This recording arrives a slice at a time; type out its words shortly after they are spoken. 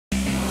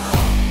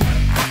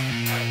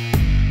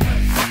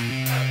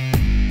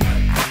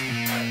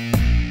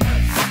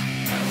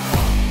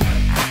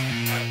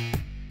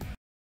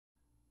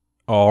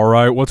All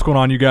right, what's going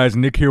on, you guys?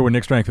 Nick here with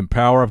Nick Strength and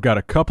Power. I've got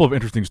a couple of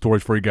interesting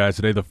stories for you guys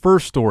today. The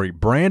first story,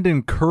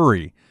 Brandon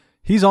Curry.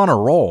 He's on a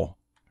roll.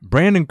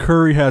 Brandon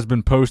Curry has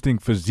been posting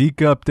physique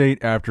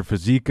update after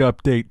physique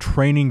update,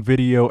 training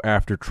video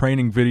after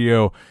training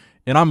video,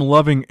 and I'm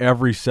loving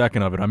every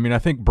second of it. I mean, I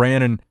think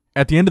Brandon,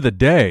 at the end of the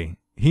day,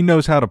 he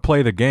knows how to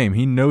play the game.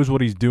 He knows what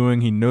he's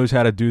doing. He knows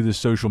how to do this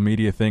social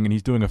media thing, and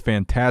he's doing a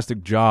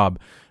fantastic job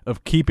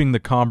of keeping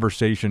the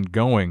conversation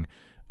going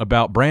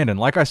about Brandon.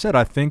 Like I said,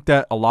 I think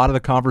that a lot of the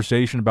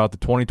conversation about the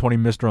 2020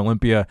 Mr.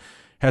 Olympia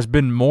has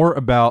been more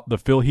about the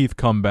Phil Heath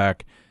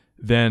comeback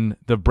than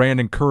the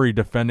Brandon Curry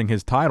defending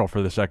his title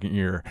for the second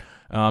year.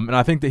 And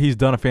I think that he's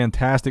done a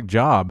fantastic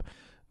job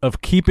of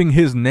keeping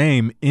his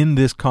name in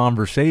this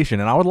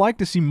conversation. And I would like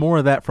to see more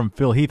of that from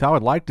Phil Heath. I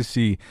would like to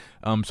see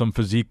some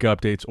physique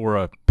updates or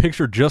a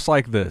picture just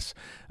like this.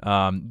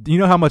 You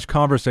know how much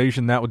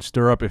conversation that would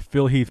stir up if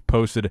Phil Heath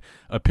posted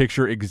a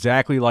picture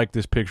exactly like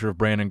this picture of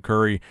Brandon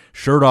Curry,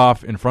 shirt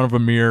off in front of a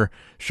mirror,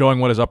 showing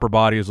what his upper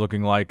body is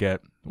looking like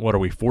at,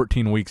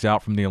 14 weeks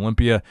out from the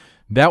Olympia?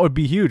 That would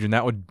be huge, and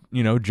that would,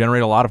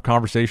 generate a lot of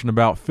conversation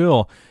about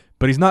Phil.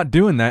 But he's not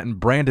doing that, and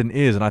Brandon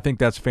is, and I think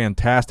that's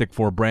fantastic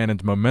for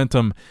Brandon's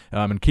momentum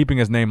and keeping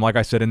his name, like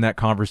I said, in that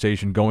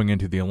conversation going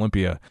into the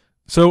Olympia.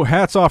 So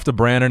hats off to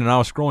Brandon, and I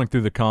was scrolling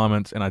through the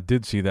comments, and I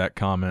did see that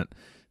comment.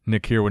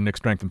 Nick here with Nick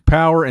Strength and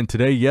Power, and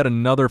today yet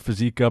another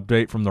physique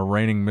update from the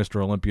reigning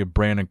Mr. Olympia,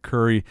 Brandon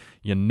Curry.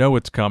 You know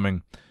it's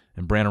coming.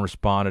 And Brandon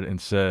responded and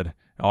said,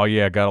 "Oh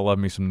yeah, gotta love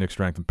me some Nick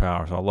Strength and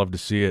Power." So I love to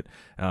see it.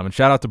 And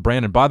shout out to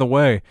Brandon. By the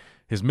way,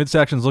 his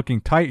midsection's looking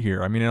tight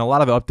here. I mean, in a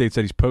lot of the updates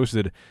that he's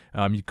posted,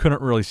 you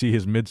couldn't really see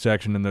his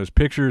midsection in those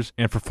pictures.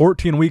 And for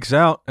 14 weeks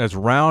out, as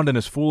round and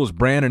as full as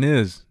Brandon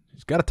is,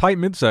 he's got a tight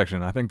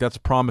midsection. I think that's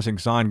a promising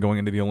sign going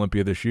into the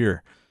Olympia this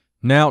year.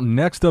 Now,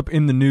 next up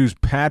in the news,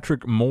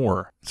 Patrick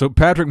Moore. So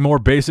Patrick Moore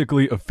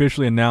basically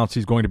officially announced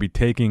he's going to be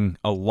taking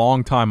a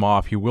long time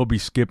off. He will be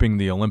skipping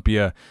the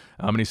Olympia.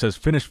 And he says,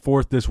 finished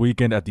fourth this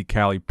weekend at the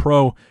Cali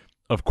Pro.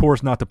 Of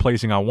course, not the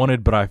placing I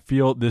wanted, but I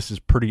feel this is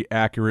pretty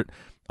accurate.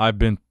 I've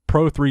been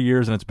pro 3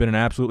 years, and it's been an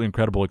absolutely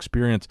incredible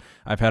experience.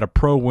 I've had a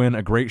pro win,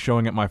 a great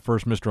showing at my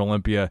first Mr.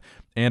 Olympia,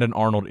 and an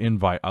Arnold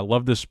invite. I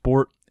love this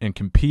sport and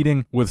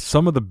competing with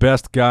some of the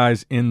best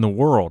guys in the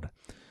world.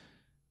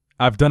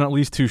 I've done at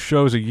least 2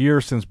 shows a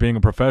year since being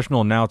a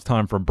professional, and now it's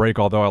time for a break.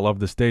 Although I love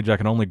this stage, I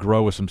can only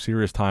grow with some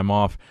serious time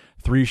off.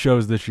 3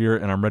 shows this year,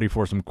 and I'm ready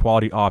for some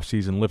quality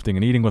off-season lifting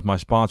and eating with my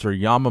sponsor,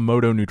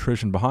 Yamamoto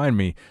Nutrition, behind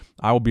me.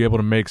 I will be able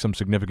to make some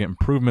significant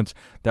improvements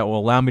that will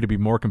allow me to be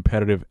more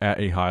competitive at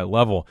a high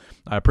level.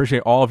 I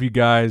appreciate all of you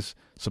guys'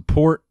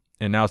 support,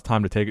 and now it's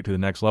time to take it to the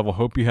next level.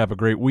 Hope you have a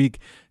great week.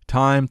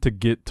 Time to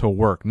get to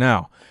work.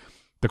 Now,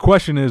 the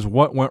question is,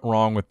 what went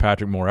wrong with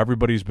Patrick Moore?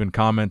 Everybody's been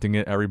commenting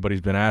it.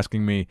 Everybody's been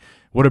asking me,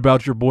 what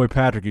about your boy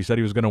Patrick? He said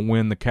he was going to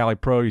win the Cali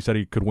Pro. He said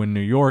he could win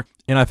New York.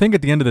 And I think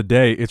at the end of the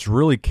day, it's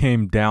really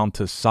came down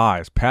to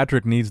size.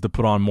 Patrick needs to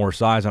put on more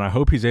size, and I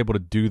hope he's able to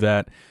do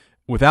that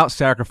without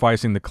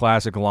sacrificing the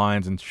classic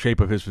lines and shape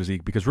of his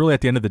physique. Because really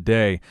at the end of the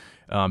day,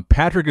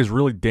 Patrick is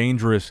really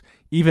dangerous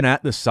even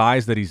at the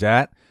size that he's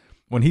at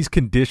when he's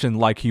conditioned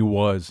like he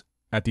was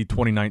at the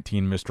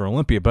 2019 Mr.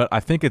 Olympia. But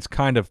I think it's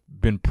kind of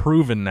been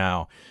proven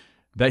now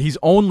that he's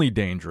only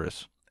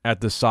dangerous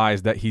at the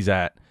size that he's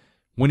at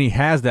when he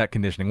has that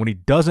conditioning. When he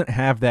doesn't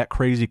have that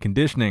crazy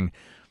conditioning,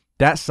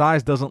 that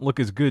size doesn't look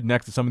as good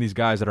next to some of these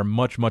guys that are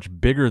much, much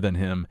bigger than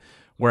him.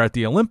 Where at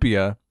the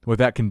Olympia, with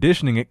that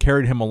conditioning, it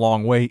carried him a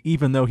long way,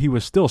 even though he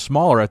was still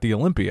smaller at the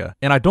Olympia.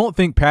 And I don't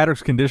think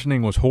Patrick's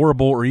conditioning was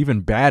horrible or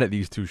even bad at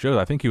these 2 shows.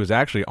 I think he was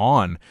actually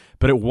on,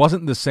 but it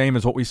wasn't the same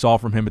as what we saw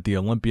from him at the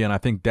Olympia, and I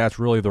think that's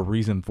really the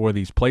reason for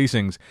these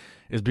placings,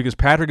 is because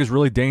Patrick is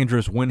really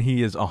dangerous when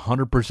he is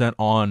 100%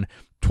 on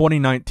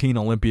 2019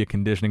 Olympia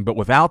conditioning. But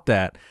without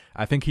that,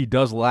 I think he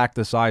does lack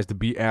the size to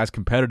be as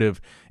competitive.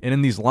 And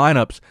in these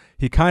lineups,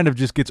 he kind of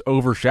just gets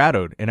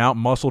overshadowed and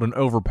out-muscled and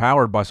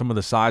overpowered by some of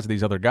the size of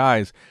these other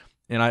guys.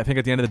 And I think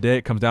at the end of the day,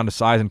 it comes down to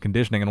size and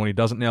conditioning. And when he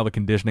doesn't nail the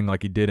conditioning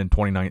like he did in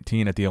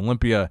 2019 at the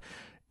Olympia,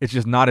 it's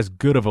just not as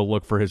good of a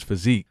look for his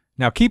physique.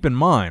 Now, keep in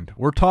mind,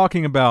 we're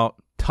talking about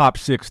top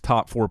 6,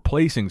 top 4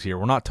 placings here.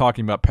 We're not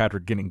talking about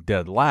Patrick getting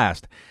dead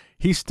last.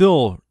 He's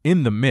still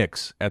in the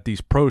mix at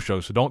these pro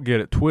shows, so don't get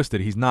it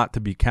twisted. He's not to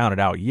be counted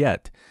out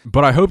yet.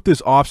 But I hope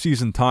this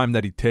offseason time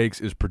that he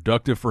takes is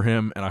productive for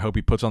him, and I hope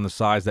he puts on the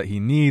size that he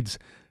needs,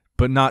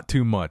 but not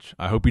too much.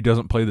 I hope he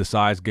doesn't play the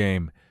size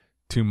game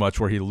too much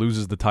where he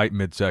loses the tight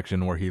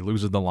midsection, where he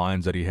loses the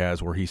lines that he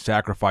has, where he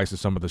sacrifices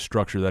some of the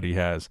structure that he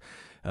has.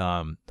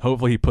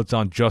 Hopefully he puts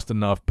on just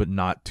enough, but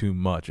not too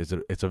much.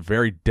 It's a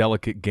very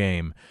delicate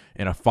game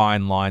and a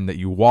fine line that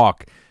you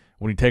walk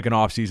when you take an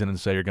offseason and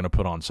say you're going to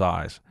put on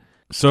size.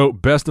 So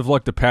best of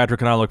luck to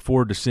Patrick, and I look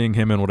forward to seeing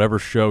him in whatever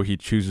show he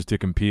chooses to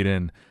compete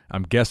in,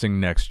 I'm guessing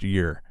next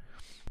year.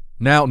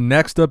 Now,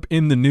 next up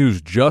in the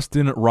news,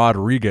 Justin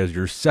Rodriguez,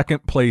 your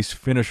second-place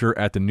finisher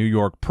at the New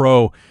York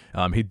Pro.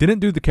 He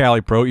didn't do the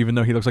Cali Pro, even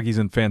though he looks like he's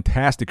in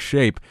fantastic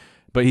shape,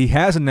 but he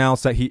has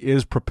announced that he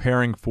is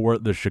preparing for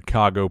the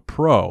Chicago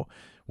Pro,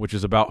 which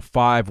is about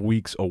 5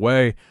 weeks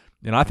away.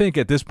 And I think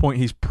at this point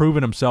he's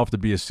proven himself to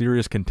be a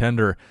serious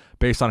contender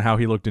based on how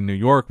he looked in New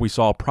York. We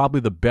saw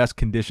probably the best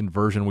conditioned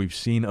version we've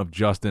seen of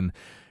Justin.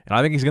 And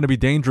I think he's going to be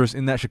dangerous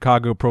in that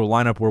Chicago Pro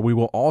lineup, where we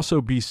will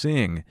also be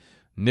seeing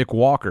Nick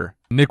Walker.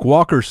 Nick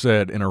Walker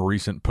said in a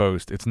recent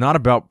post, "It's not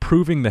about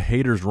proving the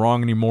haters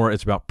wrong anymore.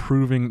 It's about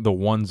proving the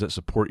ones that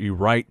support you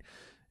right.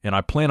 And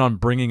I plan on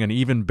bringing an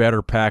even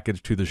better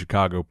package to the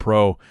Chicago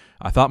Pro.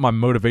 I thought my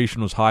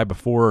motivation was high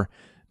before,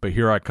 but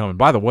here I come." And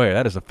by the way,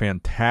 that is a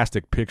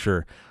fantastic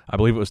picture. I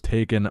believe it was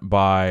taken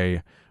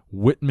by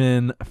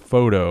Whitman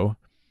Photo.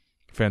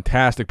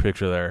 Fantastic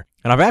picture there.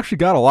 And I've actually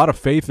got a lot of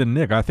faith in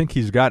Nick. I think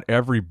he's got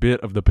every bit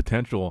of the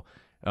potential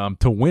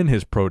to win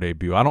his pro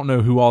debut. I don't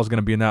know who all is going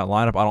to be in that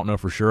lineup. I don't know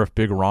for sure if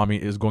Big Ramy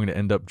is going to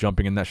end up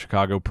jumping in that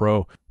Chicago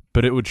Pro,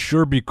 but it would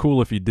sure be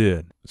cool if he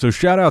did. So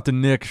shout out to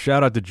Nick,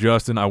 shout out to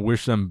Justin. I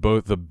wish them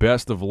both the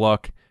best of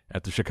luck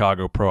at the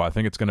Chicago Pro. I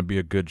think it's going to be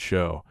a good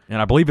show.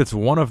 And I believe it's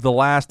one of the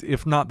last,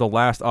 if not the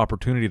last,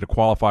 opportunity to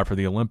qualify for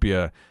the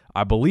Olympia.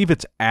 I believe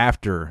it's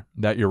after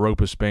that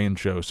Europa Spain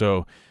show.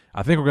 So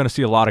I think we're going to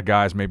see a lot of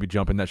guys maybe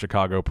jump in that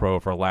Chicago Pro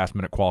for a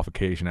last-minute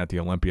qualification at the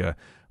Olympia,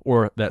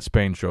 or that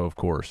Spain show, of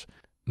course.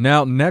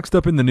 Now, next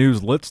up in the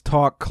news, let's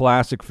talk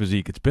classic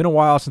physique. It's been a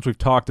while since we've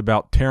talked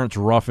about Terrence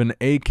Ruffin,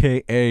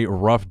 a.k.a.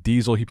 Ruff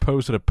Diesel. He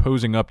posted a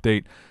posing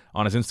update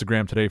on his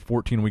Instagram today,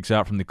 14 weeks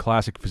out from the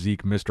Classic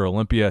Physique Mr.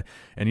 Olympia.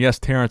 And yes,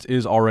 Terrence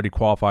is already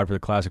qualified for the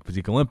Classic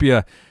Physique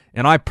Olympia,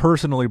 and I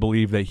personally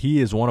believe that he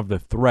is one of the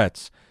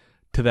threats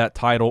to that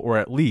title, or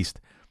at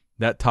least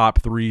that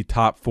top 3,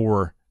 top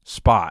 4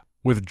 spot.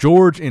 With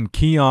George and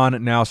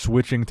Keon now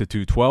switching to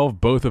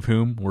 212, both of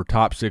whom were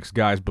top 6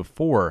 guys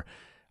before,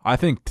 I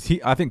think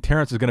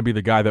Terrence is going to be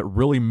the guy that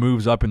really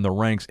moves up in the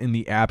ranks in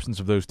the absence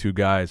of those two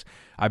guys.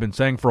 I've been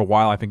saying for a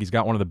while, I think he's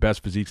got one of the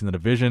best physiques in the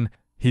division.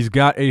 He's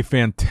got a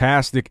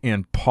fantastic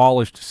and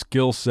polished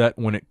skill set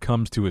when it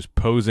comes to his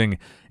posing,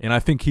 and I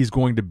think he's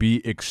going to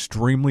be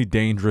extremely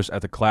dangerous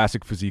at the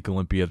Classic Physique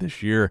Olympia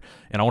this year.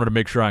 And I wanted to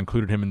make sure I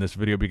included him in this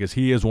video because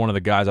he is one of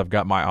the guys I've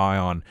got my eye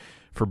on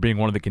for being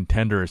one of the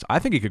contenders. I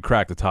think he could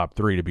crack the top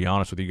 3, to be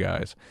honest with you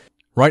guys.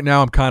 Right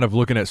now, I'm kind of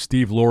looking at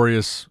Steve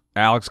Lorius,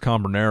 Alex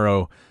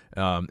Combonero,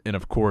 and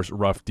of course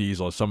Ruff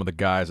Diesel as some of the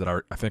guys that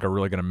I think are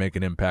really going to make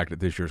an impact at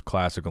this year's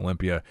Classic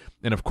Olympia,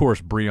 and of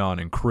course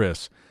Breon and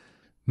Chris.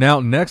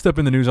 Now, next up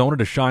in the news, I wanted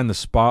to shine the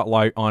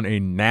spotlight on a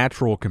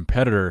natural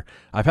competitor.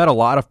 I've had a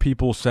lot of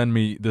people send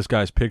me this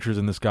guy's pictures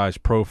and this guy's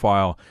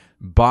profile.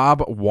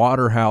 Bob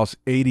Waterhouse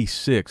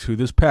 86, who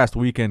this past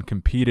weekend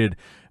competed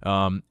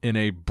in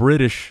a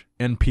British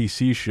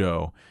NPC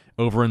show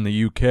over in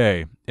the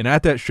UK. And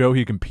at that show,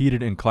 he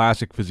competed in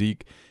Classic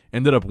Physique,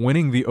 ended up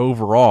winning the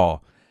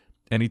overall,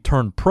 and he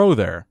turned pro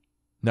there.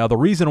 Now, the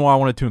reason why I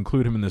wanted to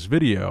include him in this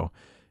video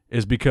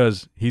is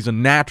because he's a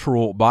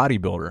natural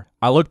bodybuilder.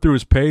 I looked through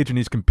his page, and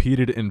he's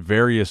competed in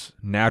various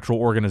natural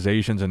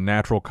organizations and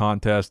natural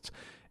contests.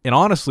 And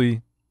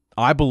honestly,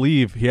 I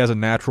believe he has a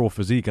natural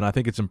physique, and I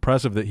think it's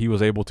impressive that he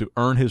was able to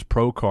earn his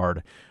pro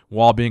card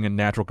while being a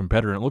natural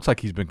competitor. And it looks like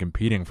he's been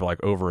competing for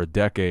like over a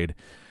decade.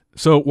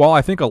 So while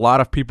I think a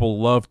lot of people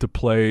love to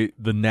play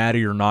the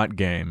natty or not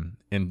game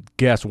and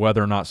guess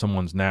whether or not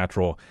someone's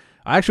natural,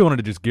 I actually wanted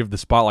to just give the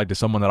spotlight to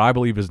someone that I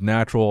believe is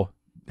natural,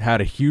 had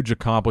a huge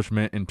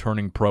accomplishment in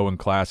turning pro in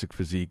Classic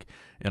Physique,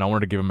 and I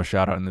wanted to give him a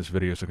shout out in this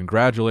video. So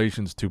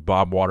congratulations to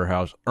Bob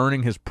Waterhouse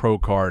earning his pro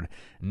card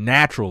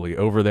naturally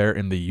over there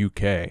in the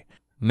UK.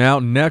 Now,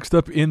 next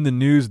up in the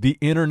news, the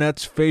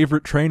internet's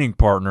favorite training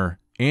partner,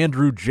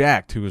 Andrew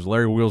Jacked, who is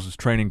Larry Wheels'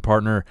 training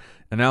partner,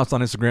 announced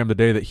on Instagram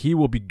today that he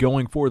will be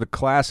going for the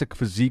Classic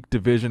Physique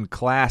Division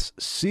Class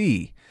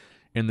C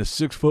in the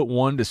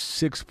 6'1" to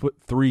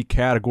 6'3"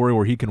 category,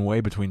 where he can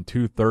weigh between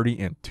 230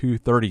 and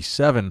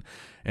 237.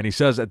 And he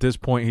says at this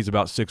point he's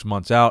about 6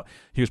 months out.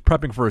 He was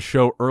prepping for a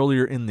show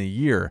earlier in the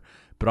year,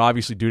 but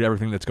obviously due to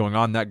everything that's going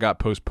on, that got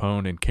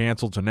postponed and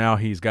canceled. So now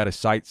he's got his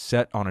sights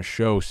set on a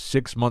show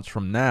 6 months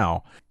from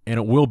now, and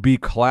it will be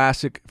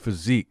Classic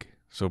Physique.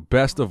 So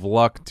best of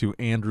luck to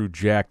Andrew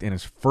Jacked in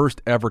his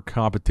first ever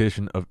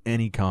competition of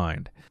any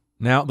kind.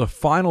 Now, the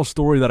final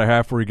story that I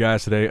have for you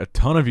guys today, a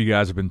ton of you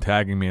guys have been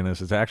tagging me in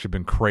this. It's actually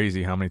been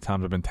crazy how many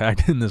times I've been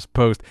tagged in this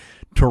post.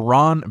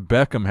 Terron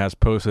Beckham has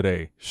posted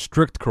a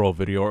strict curl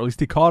video, or at least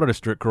he called it a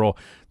strict curl.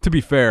 To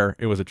be fair,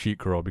 it was a cheat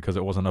curl because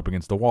it wasn't up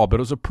against the wall, but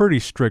it was a pretty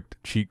strict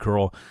cheat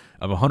curl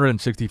of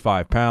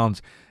 165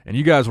 pounds. And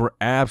you guys were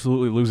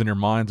absolutely losing your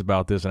minds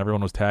about this, and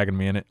everyone was tagging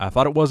me in it. I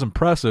thought it was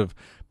impressive,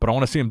 but I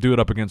want to see him do it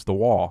up against the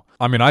wall.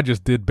 I mean, I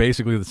just did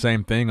basically the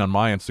same thing on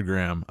my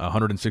Instagram.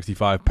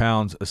 165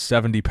 pounds, a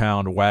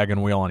 70-pound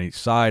wagon wheel on each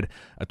side,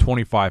 a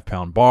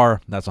 25-pound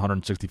bar. That's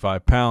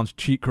 165 pounds.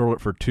 Cheat curl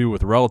it for 2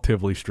 with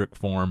relatively strict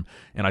form,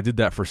 and I did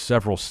that for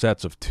several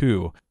sets of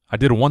 2. I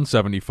did a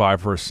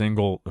 175 for a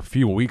single a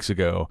few weeks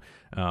ago.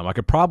 I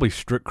could probably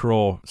strict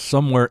curl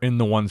somewhere in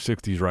the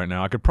 160s right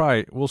now.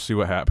 We'll see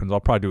what happens. I'll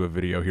probably do a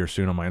video here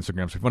soon on my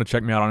Instagram. So if you want to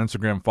check me out on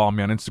Instagram, follow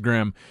me on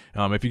Instagram.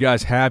 If you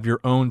guys have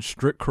your own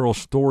strict curl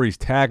stories,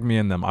 tag me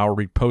in them. I'll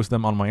repost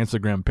them on my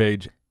Instagram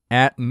page.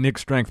 at Nick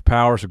Strength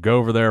Power. So go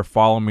over there,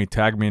 follow me,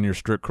 tag me in your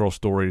strict curl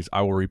stories.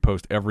 I will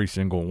repost every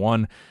single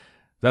one.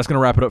 That's going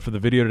to wrap it up for the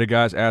video today,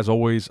 guys. As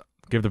always,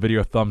 give the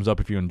video a thumbs up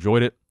if you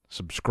enjoyed it.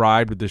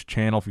 Subscribe to this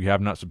channel if you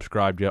have not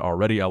subscribed yet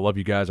already. I love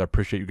you guys. I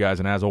appreciate you guys.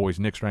 And as always,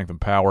 Nick Strength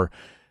and Power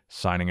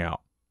signing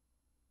out.